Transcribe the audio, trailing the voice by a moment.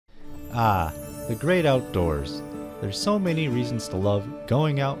Ah, the great outdoors. There's so many reasons to love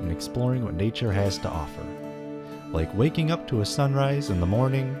going out and exploring what nature has to offer. Like waking up to a sunrise in the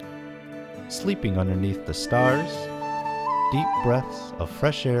morning, sleeping underneath the stars, deep breaths of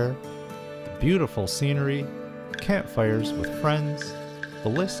fresh air, the beautiful scenery, campfires with friends, the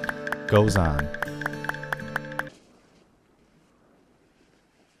list goes on.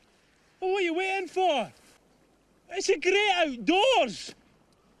 Well, what are you waiting for? It's a great outdoors!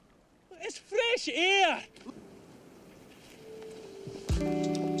 It's fresh air!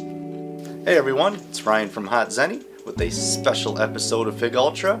 Hey everyone, it's Ryan from Hot Zenny with a special episode of Fig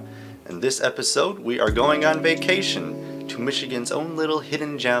Ultra. In this episode, we are going on vacation to Michigan's own little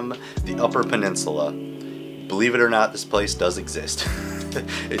hidden gem, the Upper Peninsula. Believe it or not, this place does exist.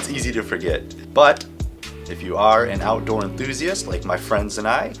 It's easy to forget. But if you are an outdoor enthusiast like my friends and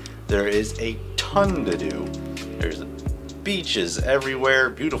I, there is a ton to do. There's beaches everywhere,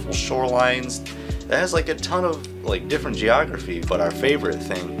 beautiful shorelines. It has like a ton of different geography, but our favorite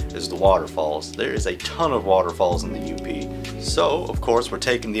thing is the waterfalls. There is a ton of waterfalls in the UP. So, of course, we're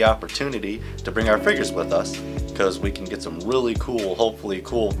taking the opportunity to bring our figures with us because we can get some really cool, hopefully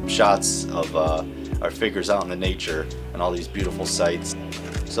cool shots of our figures out in the nature and all these beautiful sights.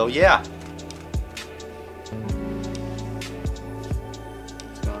 So yeah.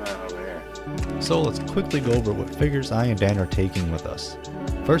 What's going on over here? So let's quickly go over what figures I and Dan are taking with us.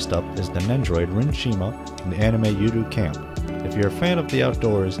 First up is the Nendroid Rin Shima from the anime Yuru Camp. If you're a fan of the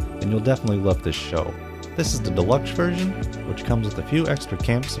outdoors, then you'll definitely love this show. This is the deluxe version, which comes with a few extra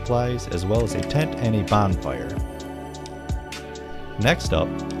camp supplies as well as a tent and a bonfire. Next up,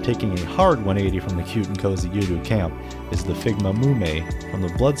 taking a hard 180 from the cute and cozy Yuru Camp, is the Figma Mumei from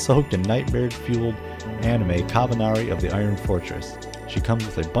the blood-soaked and nightmare-fueled anime Kabaneri of the Iron Fortress. She comes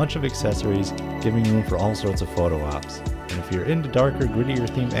with a bunch of accessories, giving room for all sorts of photo ops. And if you're into darker, grittier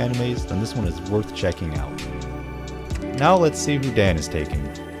themed animes, then this one is worth checking out. Now let's see who Dan is taking.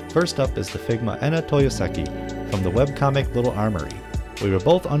 First up is the Figma Ena Toyosaki from the webcomic Little Armory. We were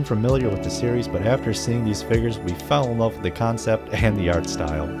both unfamiliar with the series, but after seeing these figures, we fell in love with the concept and the art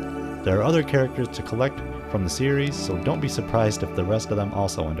style. There are other characters to collect from the series, so don't be surprised if the rest of them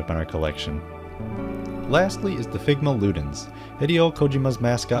also end up in our collection. Lastly is the Homo Ludens, Hideo Kojima's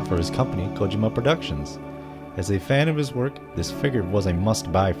mascot for his company, Kojima Productions. As a fan of his work, this figure was a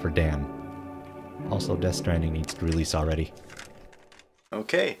must-buy for Dan. Also, Death Stranding needs to release already.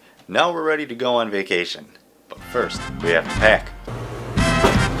 Okay, now we're ready to go on vacation. But first, we have to pack.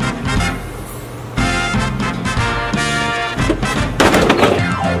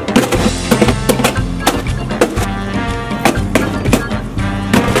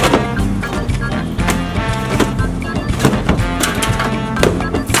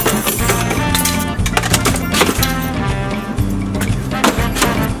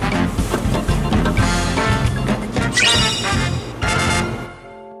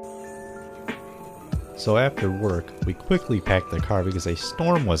 So after work, we quickly packed the car because a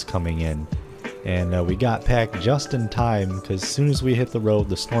storm was coming in. And we got packed just in time because as soon as we hit the road,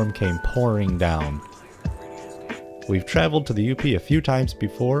 the storm came pouring down. We've traveled to the UP a few times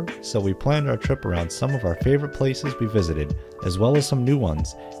before, so we planned our trip around some of our favorite places we visited, as well as some new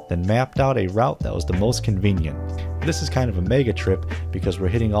ones, then mapped out a route that was the most convenient. This is kind of a mega trip because we're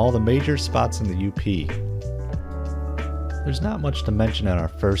hitting all the major spots in the UP. There's not much to mention on our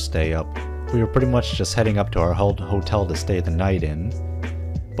first day up. We were pretty much just heading up to our hotel to stay the night in.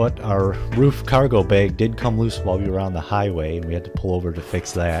 But our roof cargo bag did come loose while we were on the highway and we had to pull over to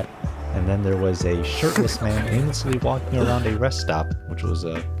fix that. And then there was a shirtless man aimlessly walking around a rest stop, which was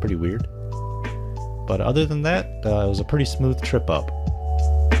pretty weird. But other than that, it was a pretty smooth trip up.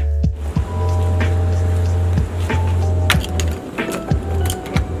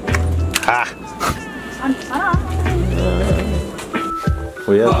 Ha!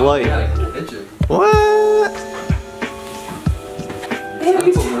 We have light. What? They have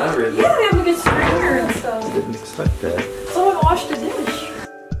a good strainer and stuff. Didn't expect that. Someone washed the dish.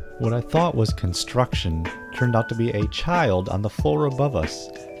 What I thought was construction turned out to be a child on the floor above us,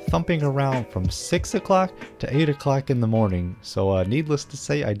 thumping around from 6 o'clock to 8 o'clock in the morning, so needless to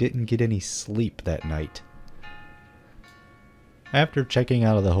say I didn't get any sleep that night. After checking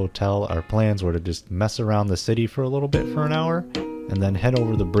out of the hotel, our plans were to just mess around the city for a little bit for an hour, and then head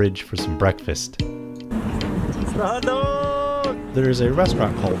over the bridge for some breakfast. There is a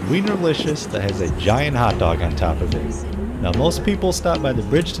restaurant called Wienerlicious that has a giant hot dog on top of it. Now most people stop by the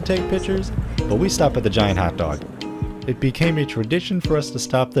bridge to take pictures, but we stop at the giant hot dog. It became a tradition for us to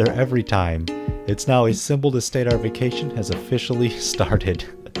stop there every time. It's now a symbol to state our vacation has officially started.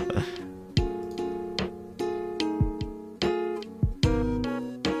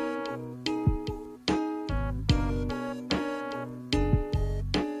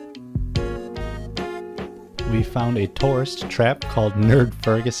 we found a tourist trap called Nerd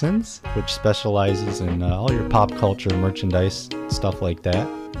Ferguson's, which specializes in all your pop culture merchandise, stuff like that.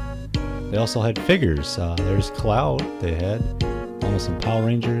 They also had figures. There's Cloud, they had almost some Power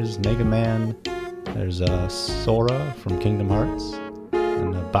Rangers, Mega Man. There's Sora from Kingdom Hearts,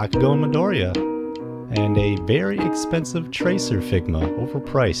 and Bakugo and Midoriya, and a very expensive Tracer Figma,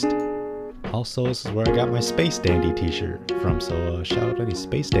 overpriced. Also, this is where I got my Space Dandy t-shirt from, so shout out to any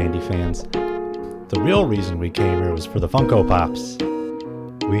Space Dandy fans. The real reason we came here was for the Funko Pops.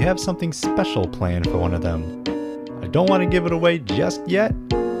 We have something special planned for one of them. I don't want to give it away just yet,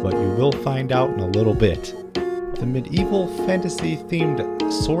 but you will find out in a little bit. The medieval fantasy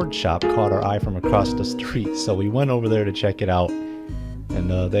themed sword shop caught our eye from across the street, so we went over there to check it out.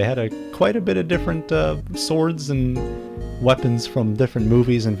 And they had quite a bit of different swords and weapons from different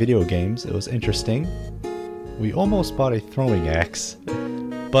movies and video games. It was interesting. We almost bought a throwing axe,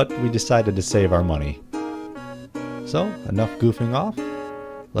 but we decided to save our money. So, enough goofing off.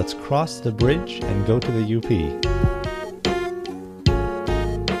 Let's cross the bridge and go to the UP.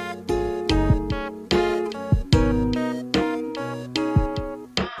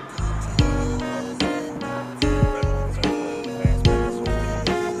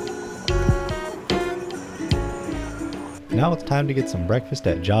 Now it's time to get some breakfast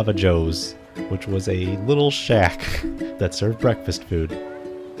at Java Joe's, which was a little shack that served breakfast food.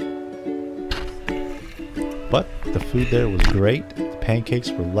 But the food there was great, the pancakes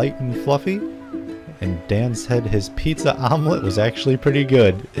were light and fluffy, and Dan said his pizza omelet was actually pretty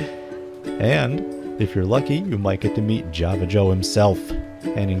good. And if you're lucky, you might get to meet Java Joe himself.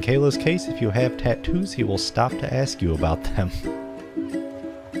 And in Kayla's case, if you have tattoos, he will stop to ask you about them.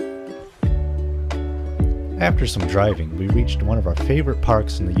 After some driving, we reached one of our favorite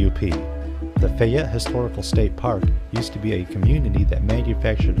parks in the UP. The Fayette Historical State Park used to be a community that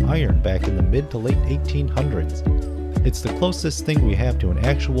manufactured iron back in the mid to late 1800s. It's the closest thing we have to an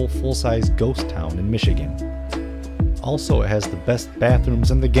actual full-size ghost town in Michigan. Also, it has the best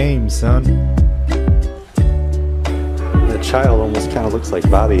bathrooms in the game, son. The child almost kind of looks like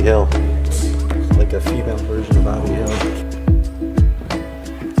Bobby Hill. Like a female version of Bobby Hill.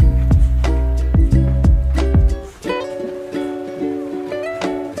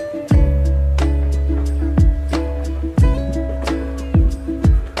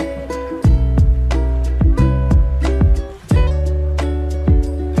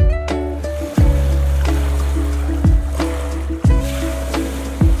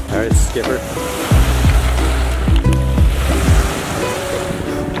 Skipper.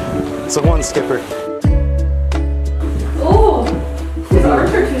 It's a one, Skipper. Oh, his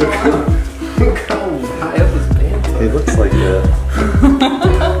arms are too long. Look how high up his pants are. He looks like a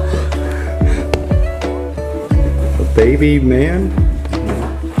baby man.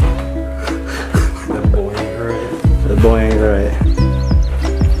 That boy ain't right. That boy ain't right.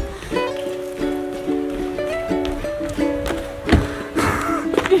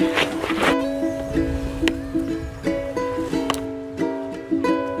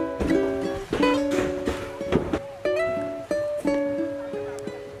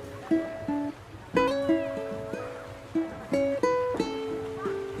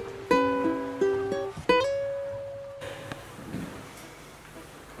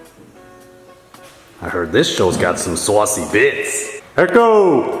 I heard this show's got some saucy bits.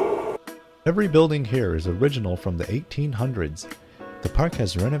 Echo! Every building here is original from the 1800s. The park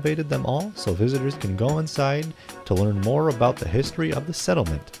has renovated them all so visitors can go inside to learn more about the history of the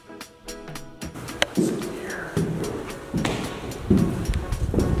settlement.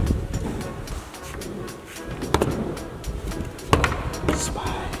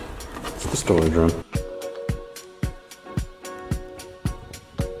 Spy. It's the storage room.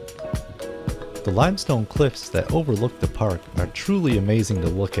 The limestone cliffs that overlook the park are truly amazing to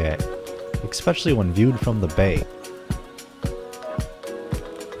look at, especially when viewed from the bay.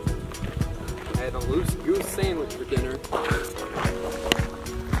 I had a loose goose sandwich for dinner.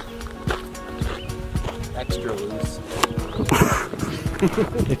 Extra loose.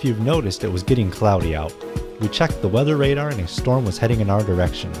 If you've noticed, it was getting cloudy out. We checked the weather radar and a storm was heading in our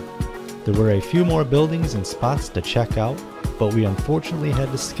direction. There were a few more buildings and spots to check out, but we unfortunately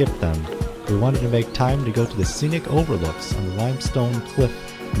had to skip them. We wanted to make time to go to the scenic overlooks on the limestone cliff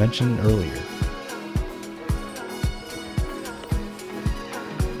mentioned earlier.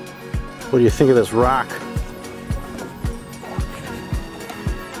 What do you think of this rock?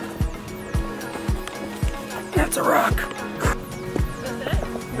 That's a rock.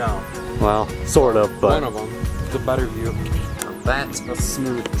 No. Well, sort of, but... One of them. The better view. That's a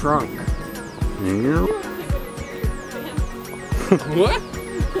smooth trunk. Yeah. What?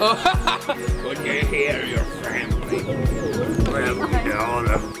 When you hear your family,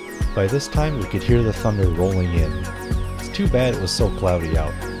 By this time, we could hear the thunder rolling in. It's too bad it was so cloudy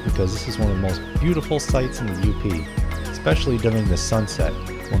out, because this is one of the most beautiful sights in the UP, especially during the sunset,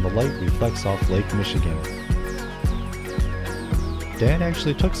 when the light reflects off Lake Michigan. Dad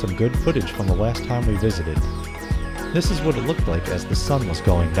actually took some good footage from the last time we visited. This is what it looked like as the sun was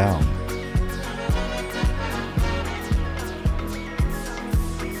going down.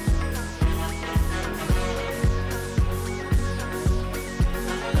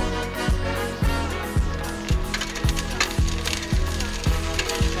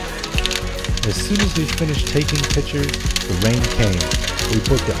 As soon as we finished taking pictures, the rain came. We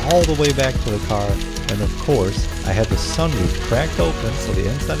booked it all the way back to the car, and of course, I had the sunroof cracked open so the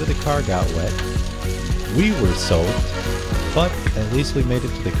inside of the car got wet. We were soaked, but at least we made it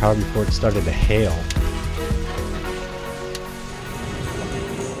to the car before it started to hail.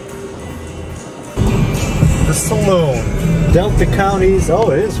 The saloon. Delta County's,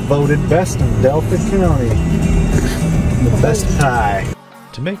 it is voted best in Delta County. The best pie.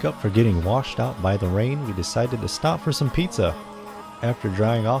 To make up for getting washed out by the rain, we decided to stop for some pizza. After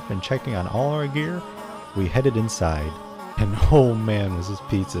drying off and checking on all our gear, we headed inside. And oh man, was this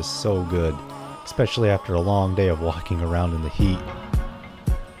pizza so good, especially after a long day of walking around in the heat.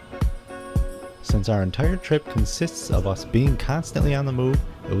 Since our entire trip consists of us being constantly on the move,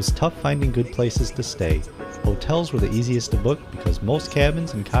 it was tough finding good places to stay. Hotels were the easiest to book because most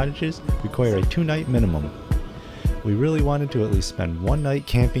cabins and cottages require a 2-night minimum. We really wanted to at least spend one night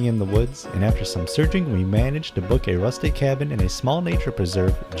camping in the woods, and after some searching we managed to book a rustic cabin in a small nature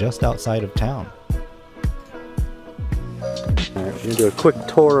preserve just outside of town. Alright, we're going to do a quick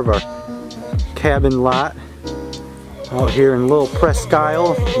tour of our cabin lot out here in Little Presque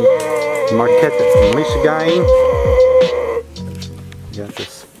Isle, Marquette, Michigan. We got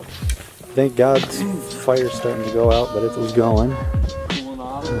this. Thank God fire's starting to go out, but it was going.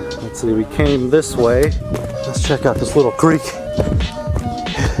 Let's see, we came this way. Let's check out this little creek.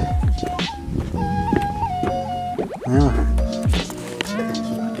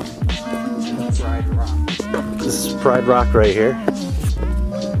 This is Pride Rock right here.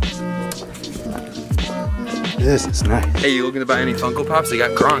 This is nice. Hey, you looking to buy any Funko Pops? They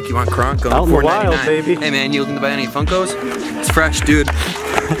got Kronk. You want Kronk? Going out in the wild, $4.99. baby. Hey man, you looking to buy any Funkos? It's fresh, dude.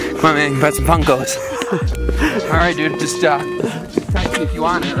 Come on, man, buy some Funkos. All right, dude. Just text me if you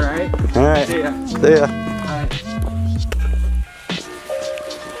want it. All right. All right. See ya. See ya.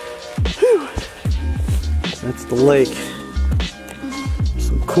 That's the lake.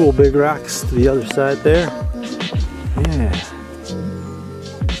 Some cool big rocks to the other side there. Yeah.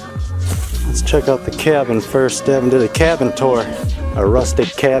 Let's check out the cabin first. Devin did a cabin tour. A rustic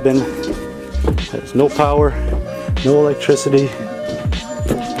cabin. There's no power, no electricity.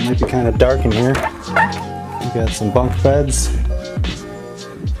 It might be kind of dark in here. We got some bunk beds.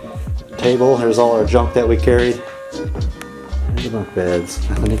 Table. There's all our junk that we carried. The bunk beds,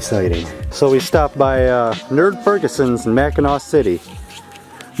 nothing exciting. So we stopped by Nerd Ferguson's in Mackinac City.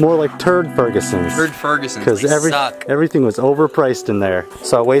 More like Turd Ferguson's. Turd Ferguson's, because everything was overpriced in there.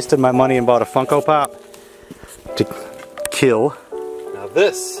 So I wasted my money and bought a Funko Pop to kill. Now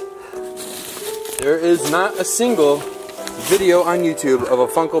this, there is not a single video on YouTube of a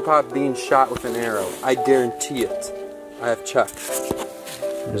Funko Pop being shot with an arrow. I guarantee it. I have checked.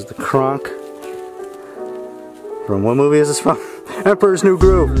 There's the Kronk. From what movie is this from? Emperor's New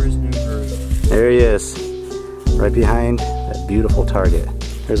Groove. There he is. Right behind that beautiful target.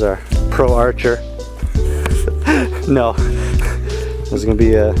 There's our pro archer. No. This is gonna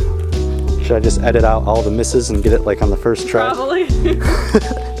be a... Should I just edit out all the misses and get it like on the first try? Probably.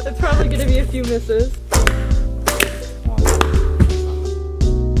 It's probably gonna be a few misses.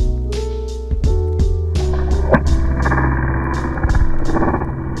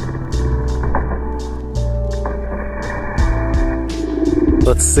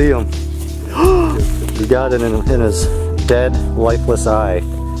 Let's see him. We got it in his dead, lifeless eye.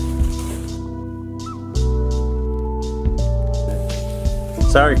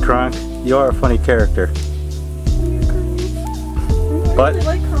 Sorry, Kronk. You are a funny character. But I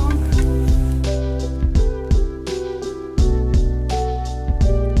like Kronk.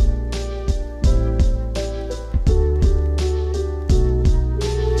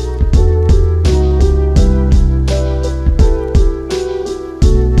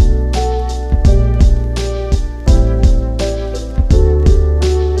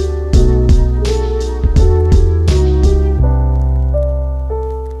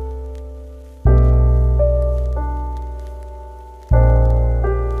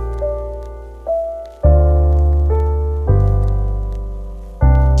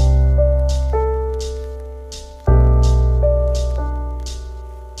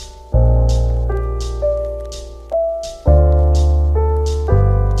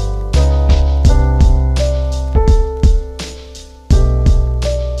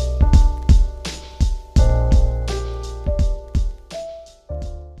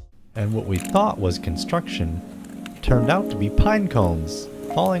 thought was construction turned out to be pine cones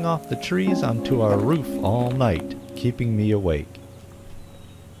falling off the trees onto our roof all night, keeping me awake.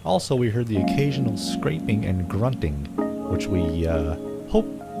 Also, we heard the occasional scraping and grunting, which we hope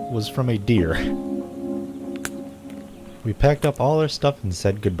was from a deer. We packed up all our stuff and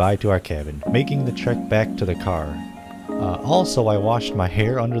said goodbye to our cabin, making the trek back to the car. Also, I washed my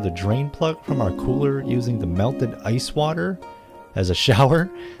hair under the drain plug from our cooler using the melted ice water as a shower.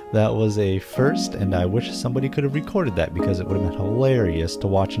 That was a first, and I wish somebody could have recorded that because it would have been hilarious to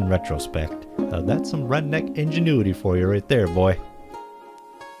watch in retrospect. That's some redneck ingenuity for you right there, boy.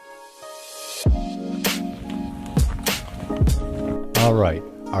 Alright,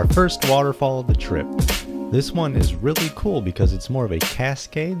 our first waterfall of the trip. This one is really cool because it's more of a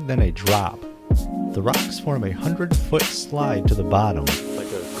cascade than a drop. The rocks form a 100-foot slide to the bottom. Like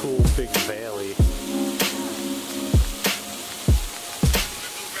a cool big valley.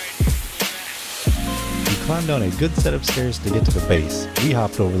 We climbed down a good set of stairs to get to the base. We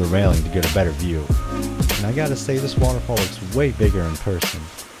hopped over the railing to get a better view. And I gotta say, this waterfall looks way bigger in person.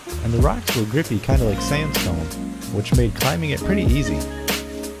 And the rocks were grippy, kinda like sandstone, which made climbing it pretty easy.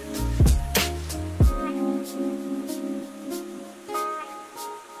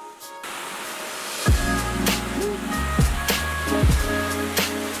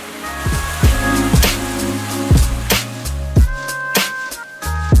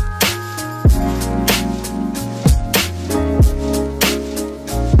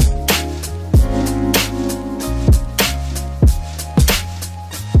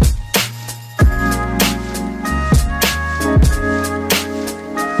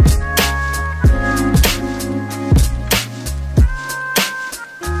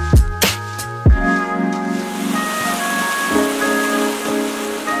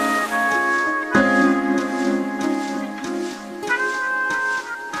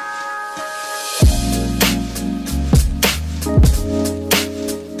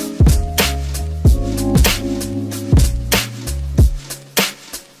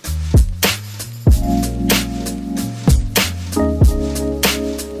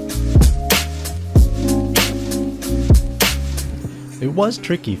 It was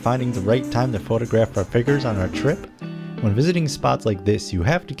tricky finding the right time to photograph our figures on our trip. When visiting spots like this, you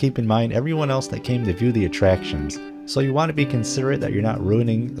have to keep in mind everyone else that came to view the attractions, so you want to be considerate that you're not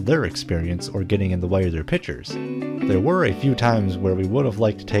ruining their experience or getting in the way of their pictures. There were a few times where we would have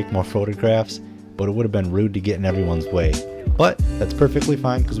liked to take more photographs, but it would have been rude to get in everyone's way. But that's perfectly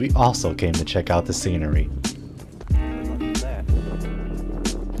fine because we also came to check out the scenery.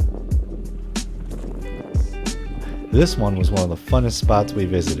 This one was one of the funnest spots we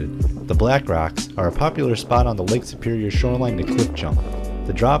visited. The Black Rocks are a popular spot on the Lake Superior shoreline to cliff jump.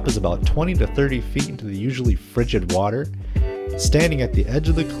 The drop is about 20 to 30 feet into the usually frigid water. Standing at the edge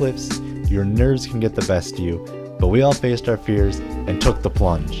of the cliffs, your nerves can get the best of you, but we all faced our fears and took the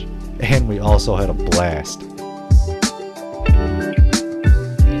plunge. And we also had a blast.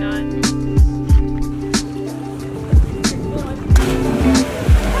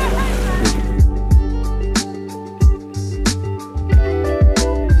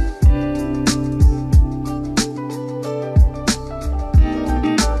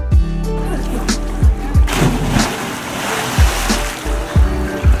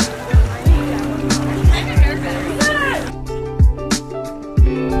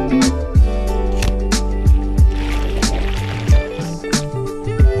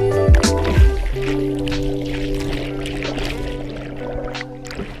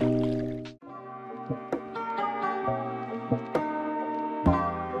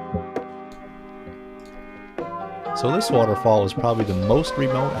 So this waterfall is probably the most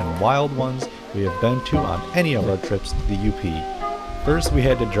remote and wild ones we have been to on any of our trips to the UP. First we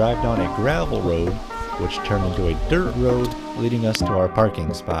had to drive down a gravel road, which turned into a dirt road leading us to our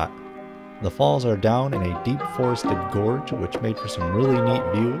parking spot. The falls are down in a deep forested gorge, which made for some really neat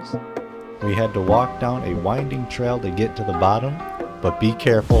views. We had to walk down a winding trail to get to the bottom, but be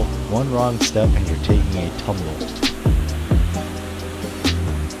careful, one wrong step and you're taking a tumble.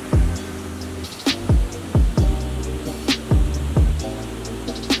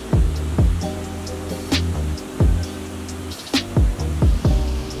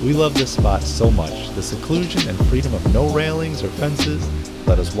 We love this spot so much. The seclusion and freedom of no railings or fences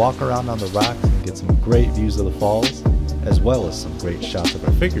let us walk around on the rocks and get some great views of the falls, as well as some great shots of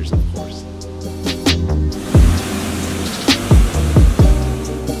our figures, of course.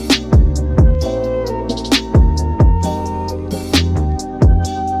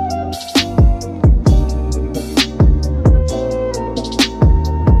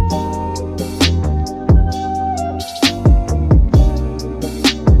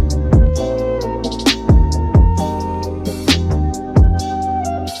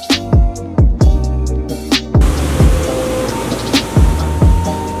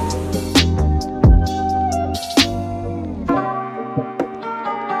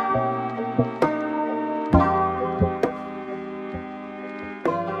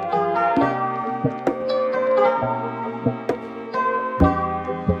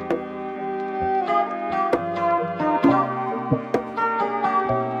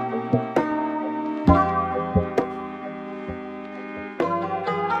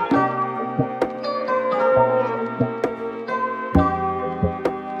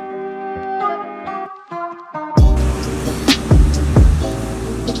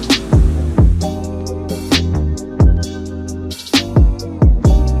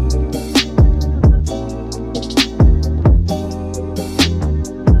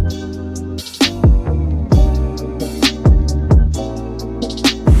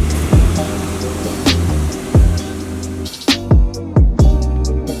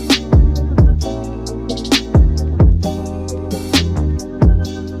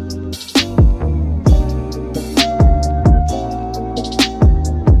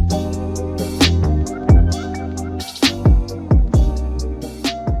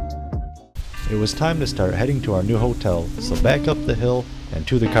 It was time to start heading to our new hotel, so back up the hill and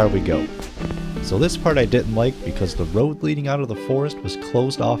to the car we go. So this part I didn't like because the road leading out of the forest was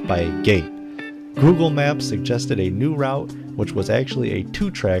closed off by a gate. Google Maps suggested a new route, which was actually a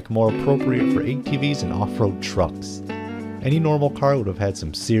 2-track more appropriate for ATVs and off-road trucks. Any normal car would have had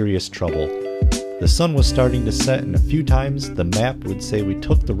some serious trouble. The sun was starting to set, and a few times the map would say we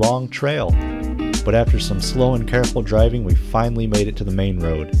took the wrong trail. But after some slow and careful driving, we finally made it to the main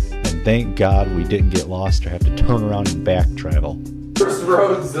road, and thank God we didn't get lost or have to turn around and back travel. First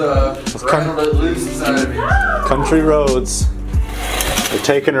roads rattled it loose inside of me. Country roads. We're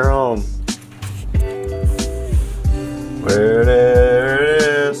taking her home. There it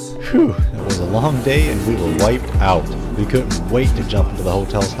is. Whew, it was a long day and we were wiped out. We couldn't wait to jump into the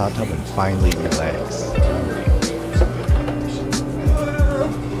hotel's hot tub and finally relax.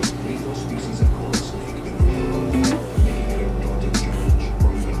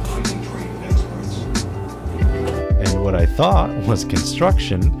 And what I thought was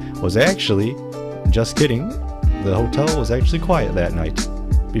construction was actually, just kidding, the hotel was actually quiet that night.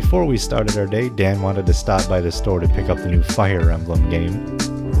 Before we started our day, Dan wanted to stop by the store to pick up the new Fire Emblem game.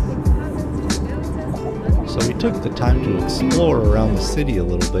 So we took the time to explore around the city a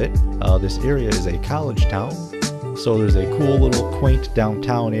little bit. This area is a college town, so there's a cool little quaint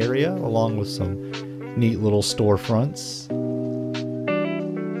downtown area along with some neat little storefronts.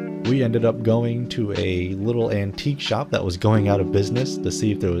 We ended up going to a little antique shop that was going out of business to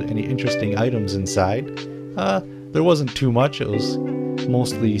see if there was any interesting items inside. There wasn't too much, it was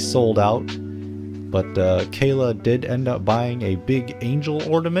mostly sold out, but Kayla did end up buying a big angel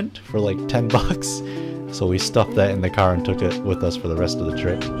ornament for like 10 bucks, so we stuffed that in the car and took it with us for the rest of the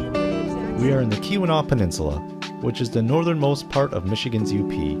trip. We are in the Keweenaw Peninsula, which is the northernmost part of Michigan's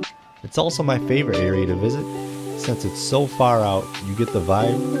UP. It's also my favorite area to visit. Since it's so far out, you get the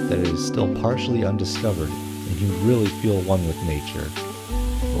vibe that it is still partially undiscovered, and you really feel one with nature.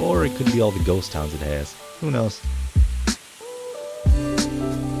 Or it could be all the ghost towns it has, who knows.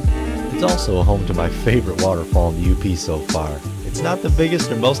 It's also home to my favorite waterfall in the UP so far. It's not the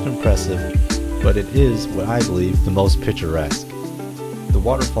biggest or most impressive, but it is what I believe the most picturesque. The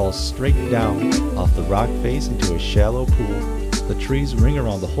water falls straight down off the rock face into a shallow pool. The trees ring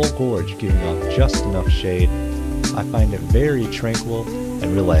around the whole gorge, giving off just enough shade. I find it very tranquil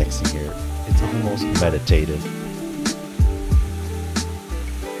and relaxing here. It's almost meditative.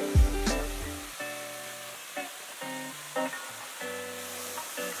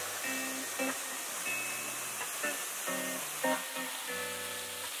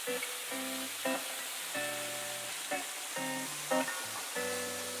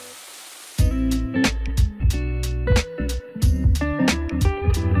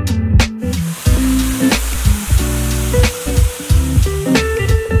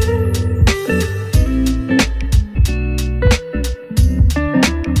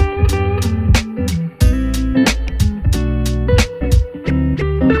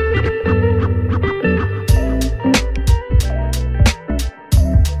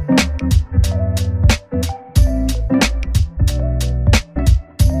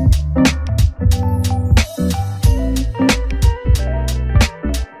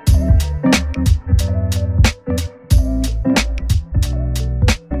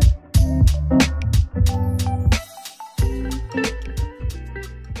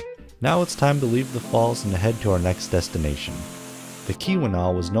 Now it's time to leave the falls and head to our next destination. The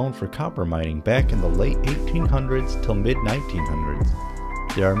Keweenaw was known for copper mining back in the late 1800s till mid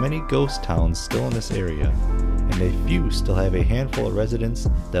 1900s. There are many ghost towns still in this area, and a few still have a handful of residents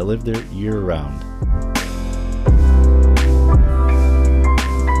that live there year-round.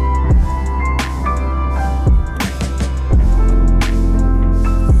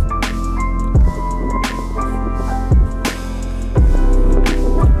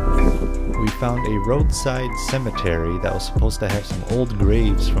 Found a roadside cemetery that was supposed to have some old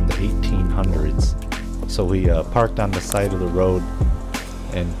graves from the 1800s. So we parked on the side of the road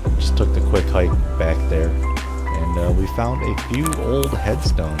and just took the quick hike back there. And we found a few old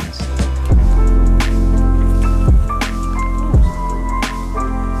headstones.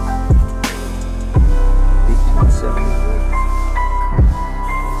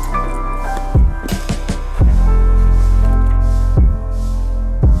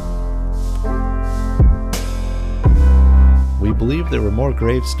 There were more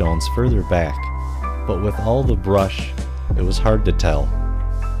gravestones further back, but with all the brush, it was hard to tell.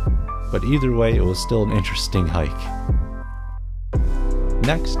 But either way, it was still an interesting hike.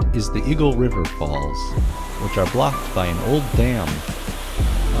 Next is the Eagle River Falls, which are blocked by an old dam.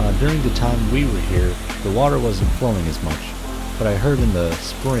 During the time we were here, the water wasn't flowing as much, but I heard in the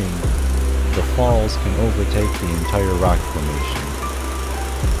spring the falls can overtake the entire rock formation.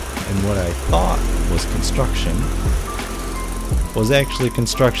 And what I thought was construction was actually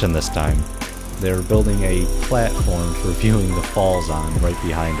construction this time. They're building a platform for viewing the falls on right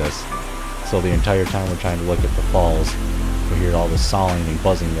behind us. So the entire time we're trying to look at the falls, we hear all the sawing and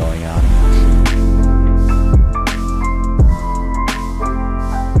buzzing going on.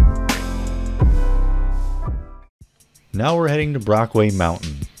 Now we're heading to Brockway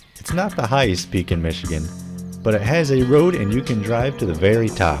Mountain. It's not the highest peak in Michigan, but it has a road and you can drive to the very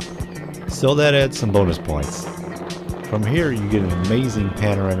top. So that adds some bonus points. From here you get an amazing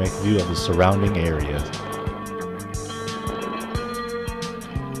panoramic view of the surrounding areas.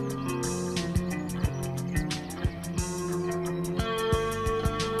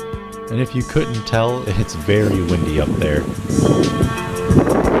 And if you couldn't tell, it's very windy up there.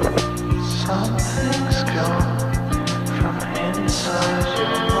 Something's gone from inside your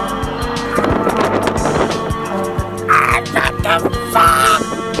mind. I'm not the fuck!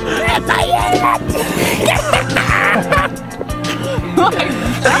 Am I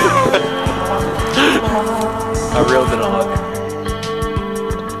A real bit of luck.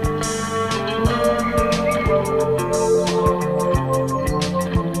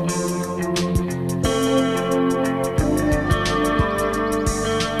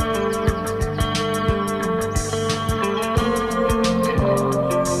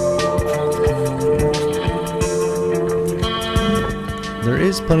 There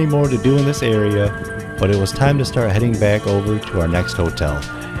is plenty more to do in this area, but it was time to start heading back over to our next hotel.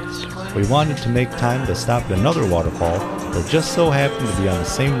 We wanted to make time to stop at another waterfall that just so happened to be on the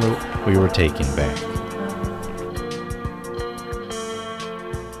same route we were taking back.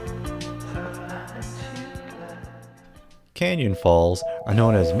 Canyon falls are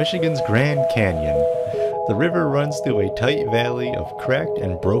known as Michigan's Grand Canyon. The river runs through a tight valley of cracked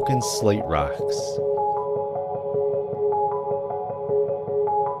and broken slate rocks.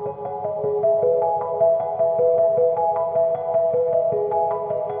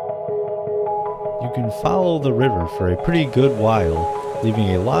 You can follow the river for a pretty good while,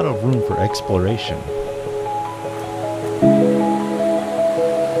 leaving a lot of room for exploration.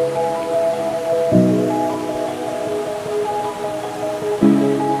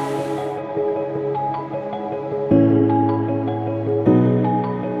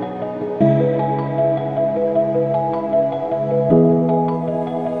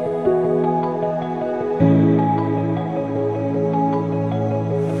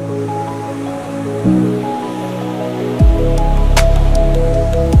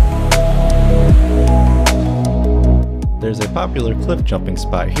 There's a popular cliff jumping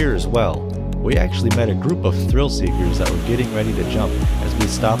spot here as well. We actually met a group of thrill seekers that were getting ready to jump as we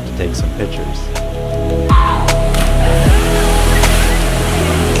stopped to take some pictures.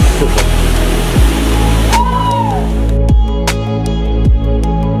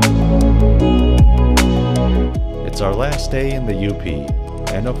 It's our last day in the UP,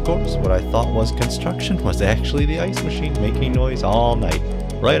 and of course what I thought was construction was actually the ice machine making noise all night,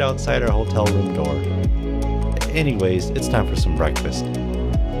 right outside our hotel room door. Anyways, it's time for some breakfast.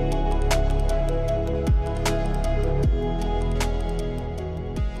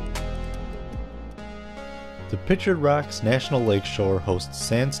 The Pictured Rocks National Lakeshore hosts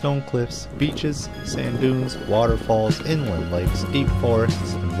sandstone cliffs, beaches, sand dunes, waterfalls, inland lakes, deep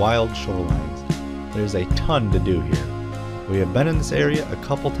forests, and wild shorelines. There's a ton to do here. We have been in this area a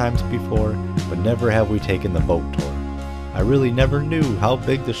couple times before, but never have we taken the boat tour. I really never knew how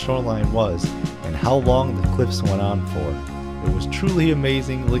big the shoreline was and how long the cliffs went on for. It was truly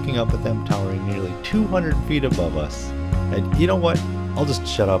amazing looking up at them towering nearly 200 feet above us. And you know what? I'll just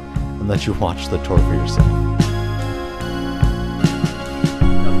shut up and let you watch the tour for yourself.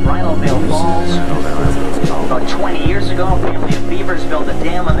 The Bridalveil Falls. About 20 years ago, a family of beavers built a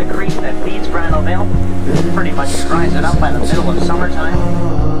dam on the creek that feeds Bridalveil. Pretty much dries it up by the middle of summertime.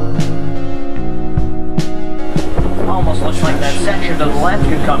 Almost looks like that section to the left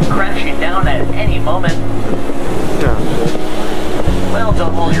could come crashing down at any moment. Well,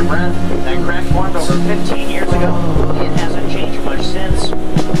 don't hold your breath. That crack formed over 15 years ago. It hasn't changed much since.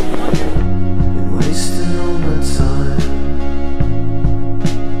 Been wasting all my time,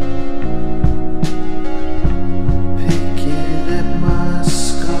 picking at my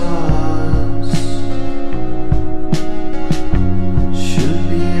scars. Should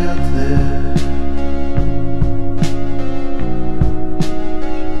be out there,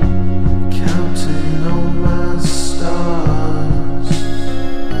 counting all my stars.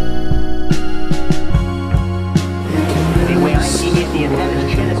 Anyway, I see Indian head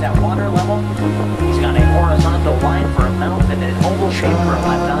is chin is at water level.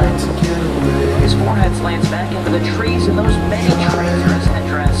 slants back into the trees, and those many trees are his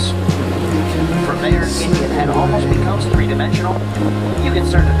headdress. From there, Indian Head almost becomes three-dimensional. You can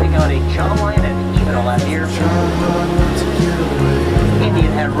start to pick out a jawline and even a left ear.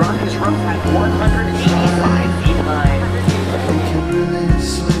 Indian Head Rock is rough at 185 feet high.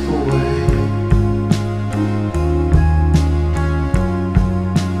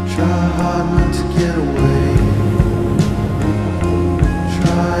 Try hard not to get away.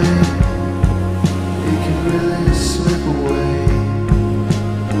 Try it can really slip away.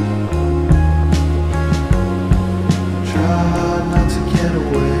 Try hard not to get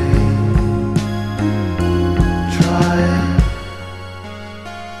away. Try it.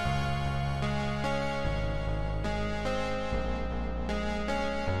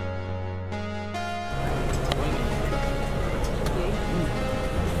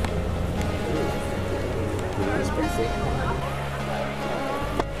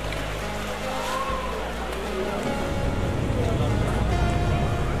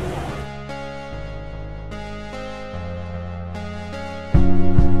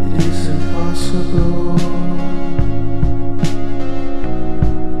 Impossible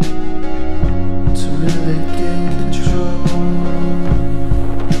to really gain control.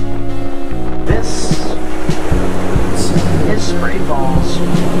 This is Spray Falls.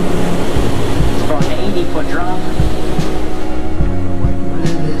 It's about an 80-foot drop.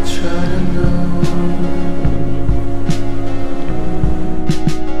 Really try to know.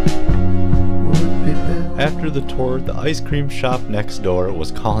 Would be better. After the tour, the ice cream shop next door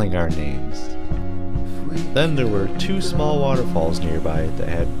was calling our names. Then there were two small waterfalls nearby that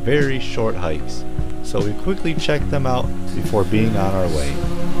had very short hikes, so we quickly checked them out before being on our way.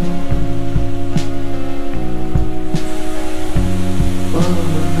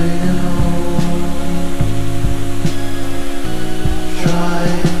 Try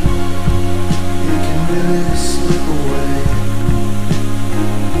it can really slip away.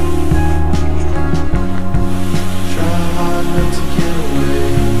 Try hard not to get away.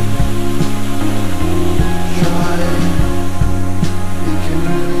 Try it can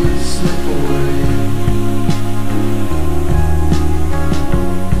really slip away.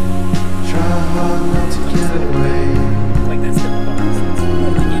 Try hard not to get away. Like that's the box.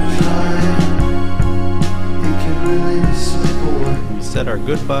 Try it can really slip away. We said our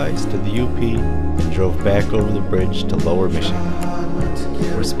goodbyes to the UP and drove back over the bridge to Lower Michigan.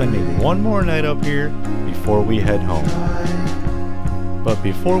 We're spending one more night up here before we head home. But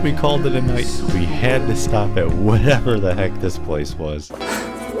before we called it a night, we had to stop at whatever the heck this place was.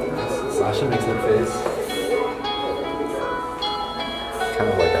 Sasha makes that face. Kind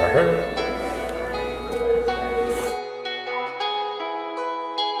of like I heard.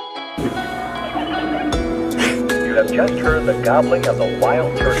 You have just heard the gobbling of the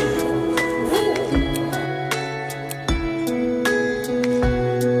wild turkey.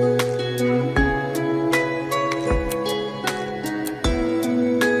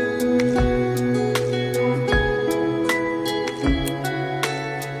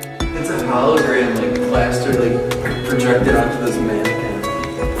 It's a hologram, like plastered, like projected onto this mannequin.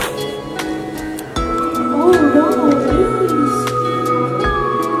 Oh no, please.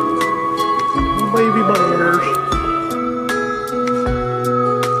 Baby bears.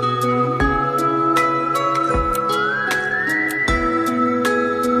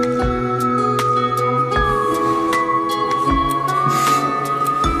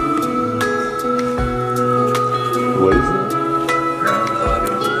 What is it?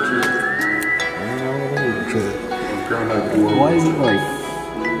 Why is it like?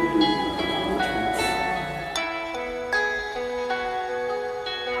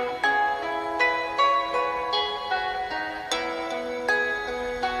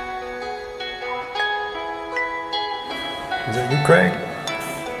 Is that you, Craig?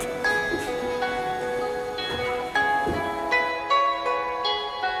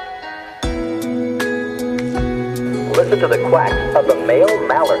 Listen to the quack of the male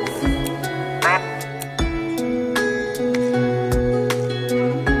mallard.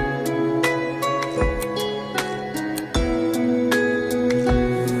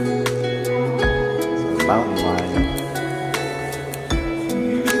 Mountain lion.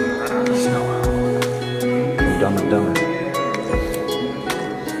 Snow owl. From Dumb and Dumber.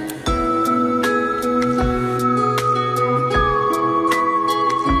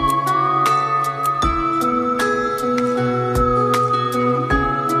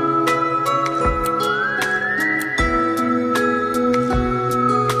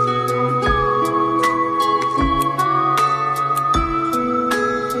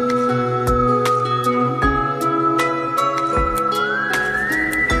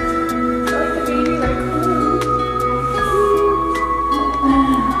 Like the baby raccoon.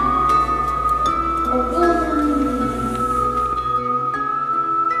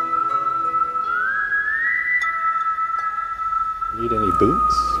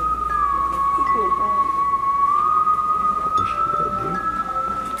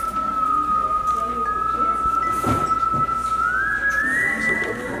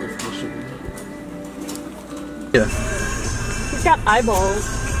 eyeballs.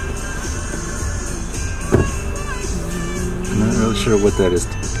 I'm not really sure what that is,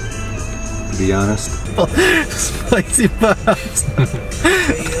 to be honest. Spicy pops.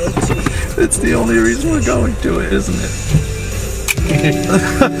 It's the only reason we're going to it, isn't it?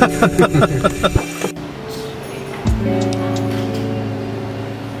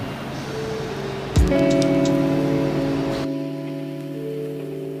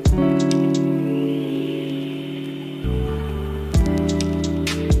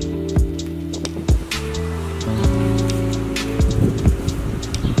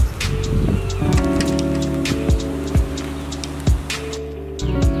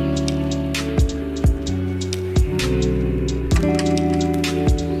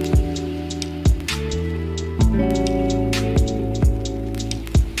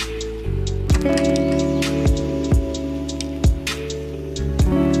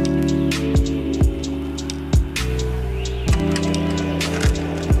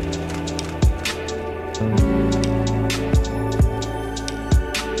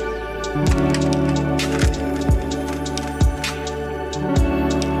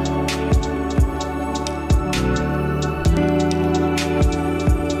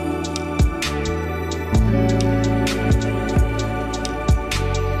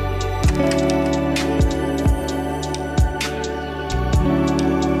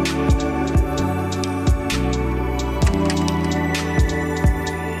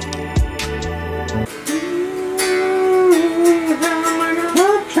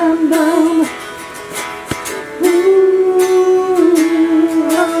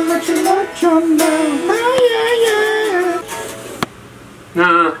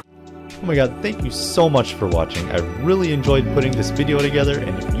 Oh my god, thank you so much for watching. I really enjoyed putting this video together,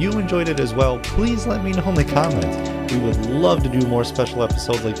 and if you enjoyed it as well, please let me know in the comments. We would love to do more special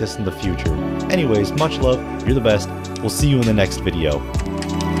episodes like this in the future. Anyways, much love, you're the best, we'll see you in the next video.